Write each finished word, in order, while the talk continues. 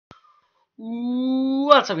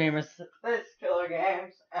What's up, gamers? This is Killer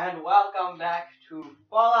Games, and welcome back to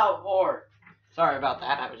Fallout 4. Sorry about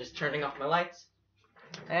that, I was just turning off my lights.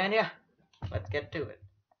 And yeah, let's get to it.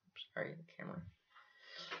 Sorry, the camera.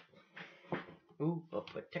 Ooh, a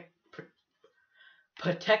Protectron.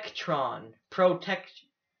 Protectron.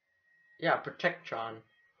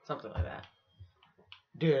 Something like that.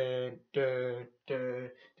 Dun, dun, dun,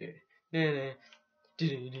 dun, dun,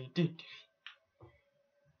 dun, dun, dun.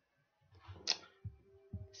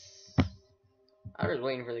 I was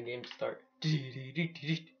waiting for the game to start. I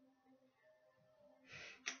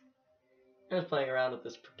was playing around with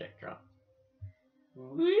this Protectron.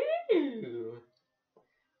 Woo!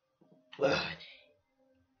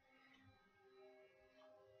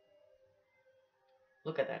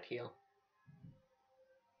 Look at that heel.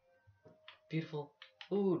 Beautiful.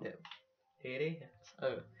 Ooh, no. It is.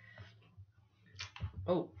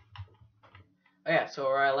 Oh, yeah, so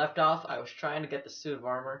where I left off, I was trying to get the suit of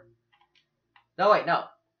armor. No, wait, no.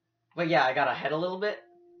 But yeah, I got ahead a little bit.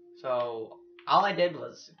 So all I did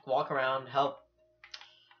was walk around, help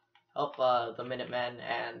the Minutemen,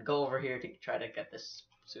 and go over here to try to get this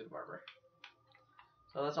suit of armor.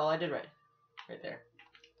 So that's all I did right there.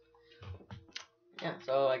 Yeah,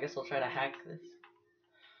 so I guess I'll try to hack this.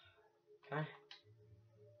 Can I?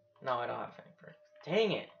 No, I don't have any perks.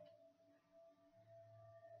 Dang it.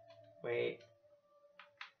 Wait.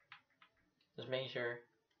 Just making sure.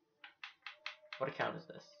 What account is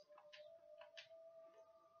this?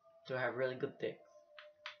 Do I have really good things?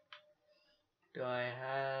 Do I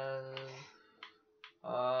have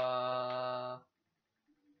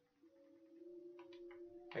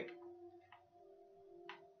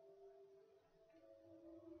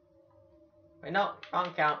wait, no, wrong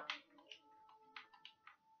account.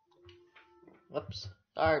 Whoops.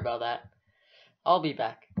 Sorry about that. I'll be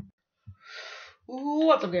back.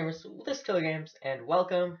 What's up, gamers? This is Killer Games, and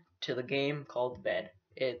welcome to the game called Bed.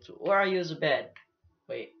 It's where I use a bed.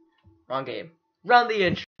 Wait, wrong game. Run the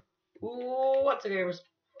intro. What's up, gamers?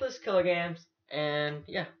 This is Killer Games, and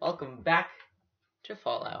yeah, welcome back to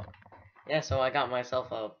Fallout. Yeah, so I got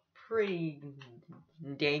myself a pretty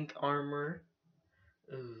dank armor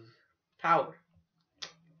tower,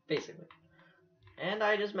 basically. And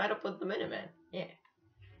I just met up with the Minutemen. Yeah.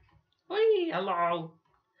 Hey, hello.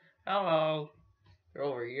 Hello. You're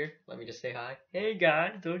over here. Let me just say hi. Hey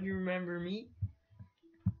guys, don't you remember me?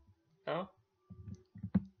 No?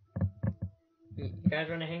 You guys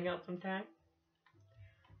wanna hang out sometime?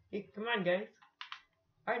 Hey, come on guys.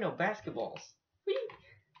 I know basketballs. Whee!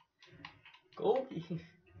 Go.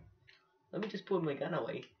 Let me just put my gun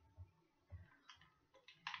away.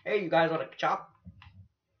 Hey, you guys wanna chop?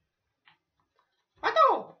 I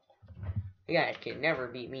know. You guys can never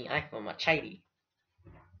beat me. I'm a machete.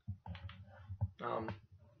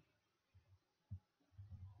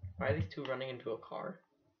 Why are these two running into a car?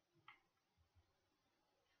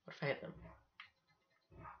 What if I hit them?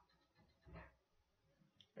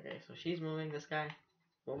 Okay, so she's moving. This guy.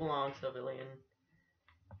 Move along, civilian.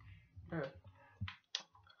 Alright.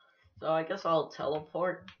 So I guess I'll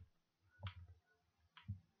teleport.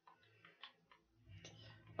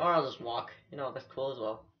 Or I'll just walk. You know, that's cool as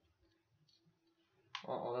well.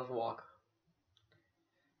 I'll just walk.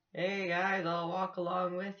 Hey guys, I'll walk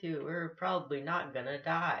along with you. We're probably not gonna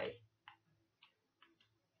die.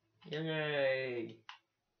 Yay!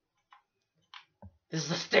 This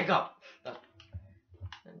is a stick up! Don't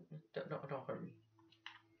hurt me.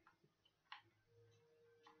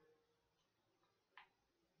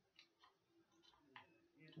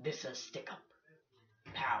 This is a stick up.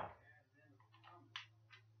 Pow.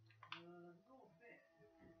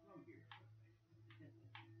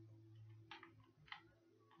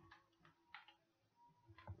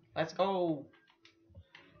 Let's go.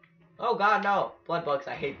 Oh god, no. Blood bugs,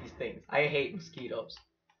 I hate these things. I hate mosquitoes.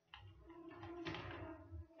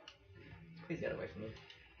 Please get away from me.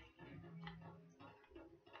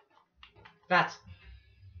 Bats.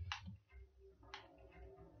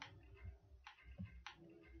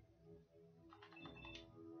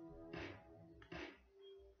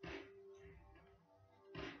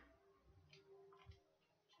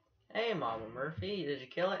 Hey, Mama Murphy, did you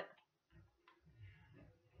kill it?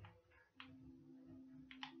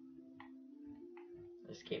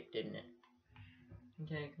 Escaped, didn't it?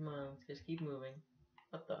 Okay, come on, let's just keep moving.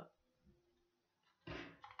 What the?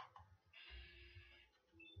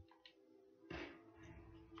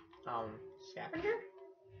 Scavenger?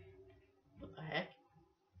 What the heck?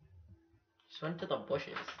 Just went to the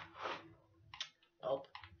bushes. Oh,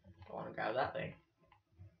 I want to grab that thing.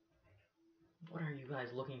 What are you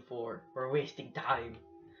guys looking for? We're wasting time.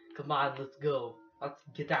 Come on, let's go. Let's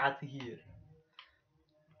get out of here.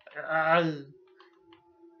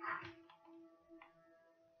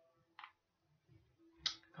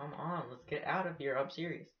 Come on, let's get out of here. I'm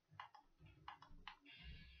serious.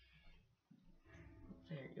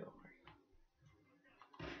 There you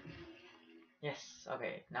are. Yes,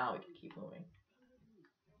 okay, now we can keep moving.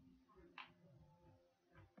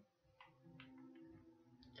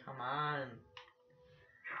 Come on.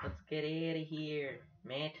 Let's get out of here,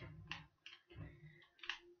 mate.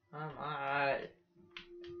 Come on.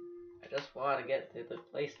 I just want to get to the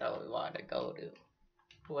place that we want to go to.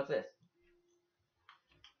 What's this?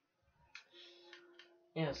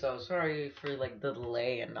 Yeah, so sorry for like the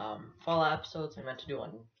delay in fall episodes I meant to do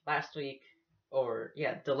one last week, or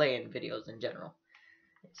yeah, delay in videos in general.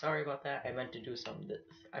 Sorry about that. I meant to do some.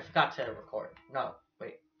 I forgot to record. No,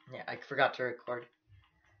 wait. Yeah, I forgot to record.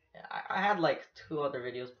 Yeah, I had like 2 other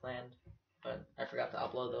videos planned, but I forgot to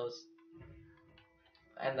upload those,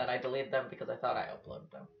 and then I deleted them because I thought I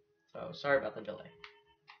uploaded them. So sorry about the delay.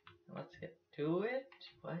 Let's get to it.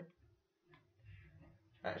 What?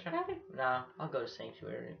 Should I? No, I'll go to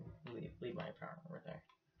Sanctuary and leave my power over there.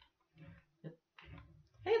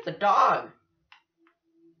 Hey, it's a dog!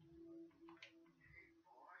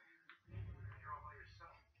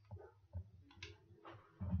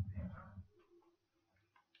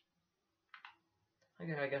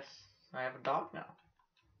 Okay, I guess I have a dog now.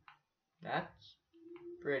 That's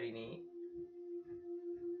pretty neat.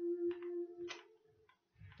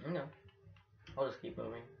 No, I'll just keep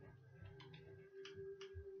moving.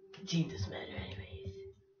 Jesus, man, anyways.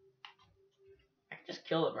 I can just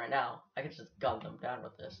kill them right now. I can just gun them down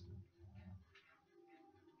with this.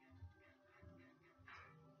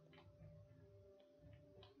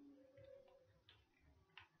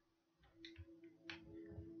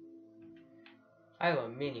 I have a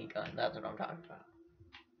minigun, that's what I'm talking about.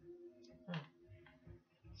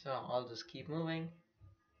 So I'll just keep moving.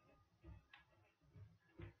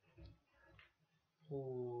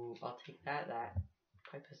 Ooh, I'll take that.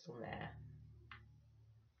 Pipe pistol, nah.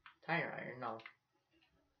 Tire iron, no.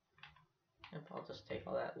 Yep, I'll just take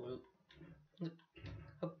all that loot.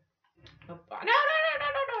 No.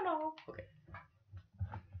 Okay.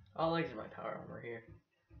 I'll exit my power armor here.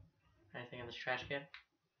 Anything in this trash can?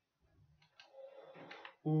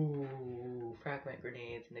 Ooh, fragment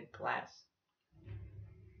grenades and a glass.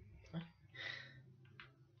 What?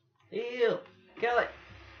 Ew! Kill it!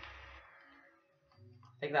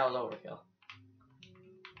 I think that was overkill.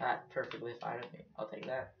 That's perfectly fine with me. I'll take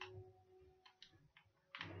that.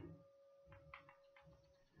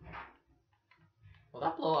 Will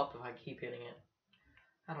that blow up if I keep hitting it?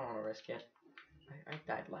 I don't want to risk it. I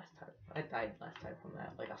died last time. I died last time from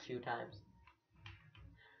that, like a few times.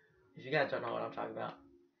 If you guys don't know what I'm talking about,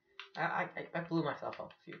 I blew myself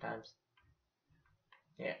up a few times.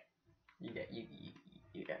 Yeah, you guys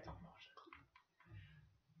don't know.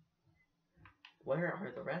 Where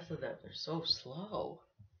are the rest of them? They're so slow.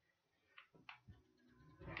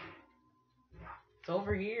 It's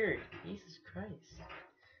over here. Jesus Christ.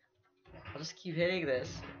 I'll just keep hitting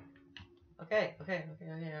this. Okay. I'm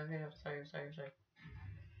sorry.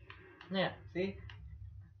 Yeah, see?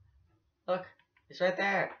 Look, it's right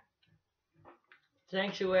there.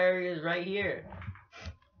 Sanctuary is right here.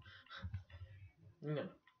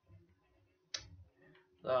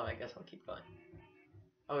 So I guess I'll keep going.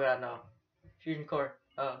 Oh god, no. Fusion core.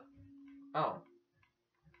 Oh.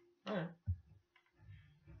 Alright.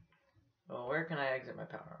 Well, where can I exit my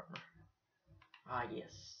power armor? Ah,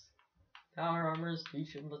 yes. Power armor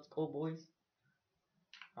station. Let's go, boys.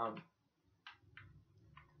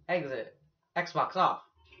 Exit. Xbox off.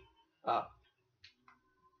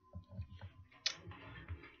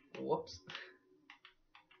 Whoops.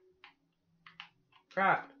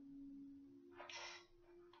 Craft.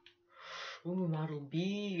 Ooh, Model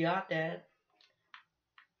B. Got that.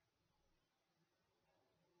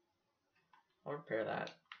 I'll repair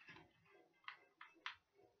that.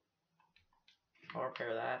 I'll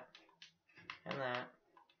repair that. And that.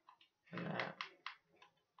 And that.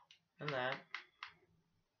 And that.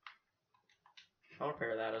 I'll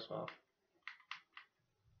repair that as well.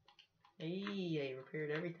 Hey, I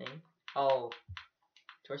repaired everything. Oh.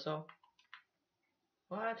 Torso?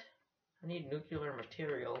 What? I need nuclear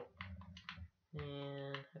material.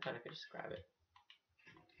 And I thought I could just grab it.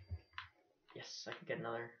 Yes, I could get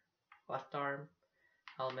another. Left arm.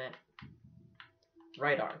 Helmet.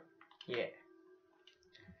 Right arm. Yeah.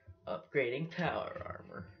 Upgrading power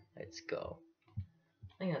armor. Let's go.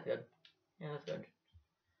 I think that's good. Yeah, that's good.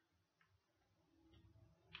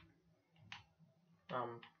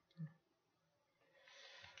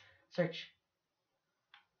 Search.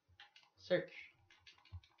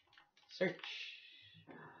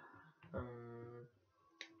 Okay.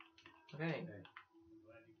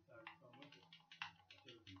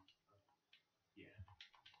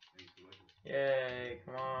 Yay,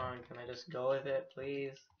 come on, can I just go with it,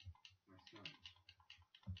 please?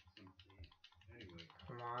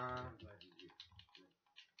 Come on.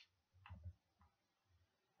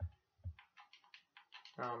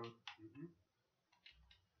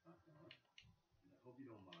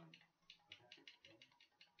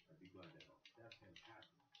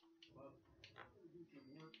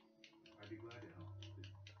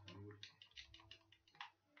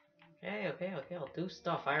 Okay, I'll do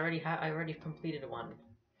stuff. I already completed one.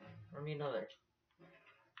 Let me another.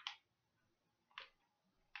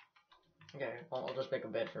 Okay, well, I'll just make a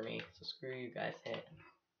bed for me, so screw you guys. Hey.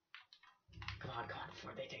 Come on,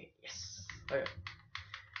 before they take it. Yes! Okay.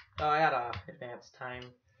 Oh, I got advanced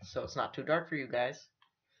time, so it's not too dark for you guys.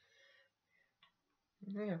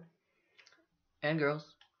 Yeah. And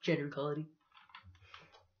girls. Gender equality.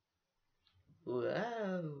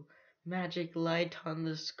 Wow. Magic light on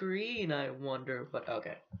the screen, I wonder what...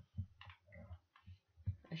 Okay.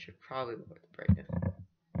 I should probably lower the brightness.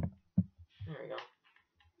 There we go.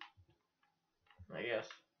 I guess.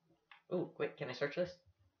 Oh, wait, can I search this?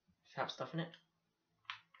 Does it have stuff in it?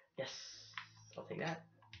 Yes. I'll take that.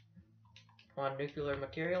 Want nuclear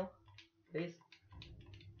material, please?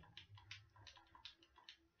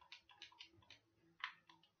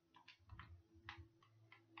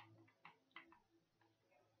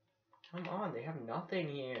 Come on, they have nothing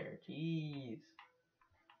here. Jeez.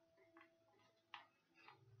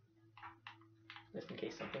 Just in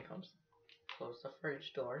case something comes. Close the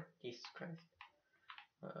fridge door. Jesus Christ.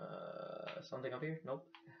 Something up here? Nope.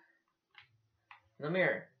 In the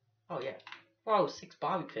mirror. Oh, yeah. Whoa, 6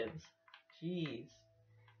 bobby pins. Jeez.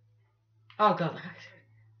 Oh, God.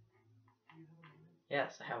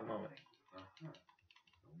 Yes, I have a moment.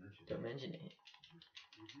 Don't mention it.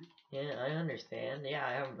 Yeah, I understand. Yeah,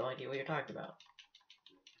 I have no idea what you're talking about.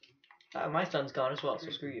 My son's gone as well, so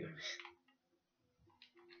screw you.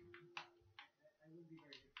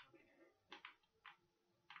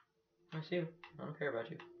 I see you. I don't care about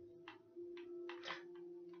you.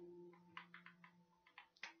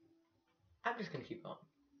 I'm just gonna keep going.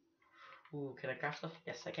 Ooh, can I craft stuff?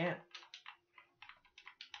 Yes, I can.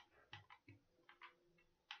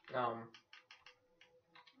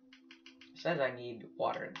 It says I need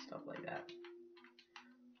water and stuff like that.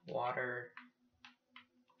 Water,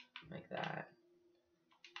 like that.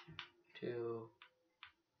 2.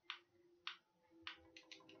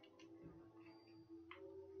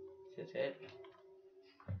 Is this it?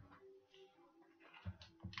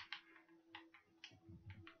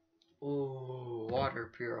 Ooh,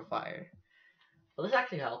 water purifier. Will this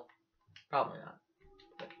actually help? Probably not.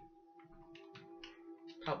 But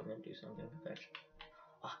probably gonna do something with it.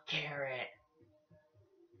 A carrot!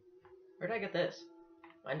 Where did I get this?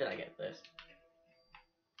 When did I get this?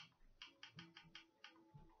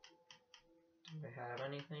 Do I have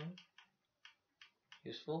anything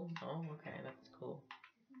useful? Oh, okay, that's cool.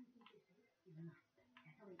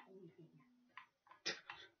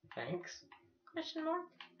 Thanks? Question mark?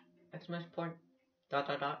 Exclamation point. ...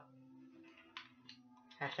 Hashtag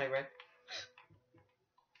red.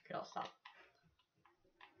 Okay, I'll stop.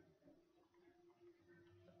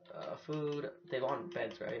 Food. They want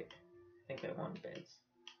beds, right? I think they want beds.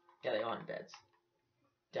 Yeah, they want beds.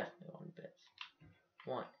 Definitely want beds.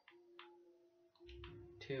 1,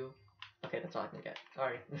 2. Okay, that's all I can get.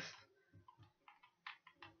 Sorry.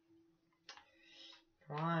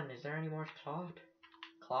 Come on, is there any more cloth?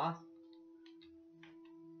 Cloth?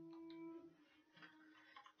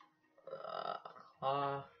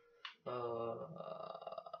 Cloth.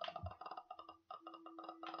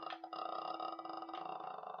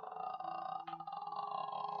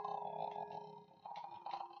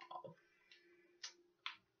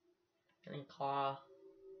 Any cloth?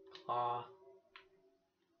 Cloth.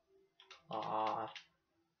 Cloth.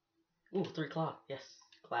 Ooh, 3 cloth. Yes.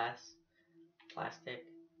 Glass. Plastic.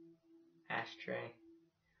 Ashtray.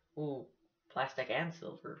 Ooh, plastic and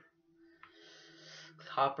silver.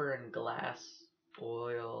 Copper and glass.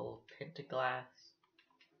 Oil. Pentaglass.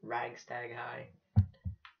 Ragstag high.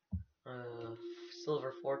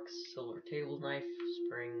 Silver forks. Silver table knife.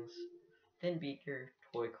 Springs. Thin beaker.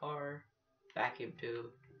 Toy car. Vacuum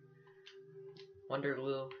tube. Wonder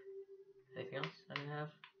glue. Anything else I didn't have?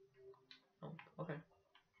 Oh, okay.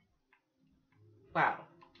 Wow.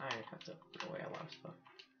 I have to put away a lot of stuff.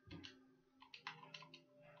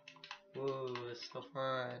 Woo, it's so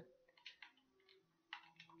fun.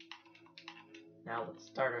 Now let's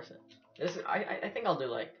start our set. This is, I think I'll do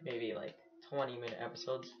like maybe like 20-minute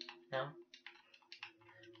episodes now.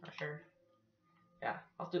 Not sure. Yeah,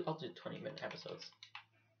 I'll do 20-minute episodes.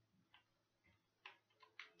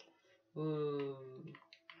 Ooh,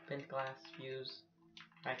 pinned glass, fuse,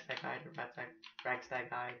 ragstag guide, ragstag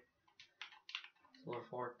guide, silver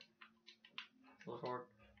fork,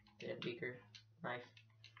 dead beaker, knife,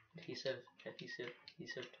 adhesive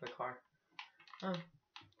to a car. Oh.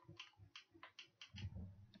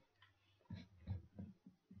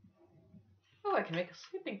 Oh, I can make a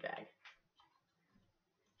sleeping bag.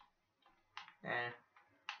 Nah.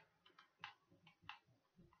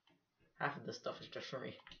 Half of this stuff is just for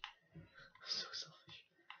me. So selfish.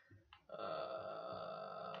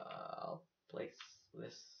 I'll place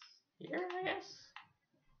this here, I guess.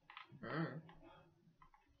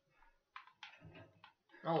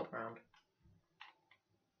 I'll look around.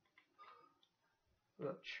 Ooh,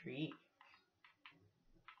 a tree.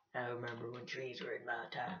 I remember when trees were in my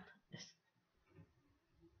time.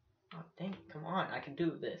 Oh, dang, come on, I can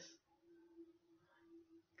do this.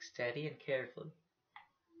 Steady and carefully.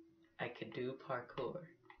 I can do parkour.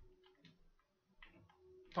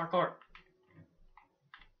 Parkour!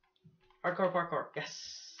 Parkour!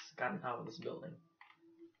 Yes! Gotten out of this building.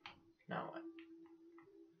 Now what?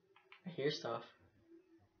 I hear stuff.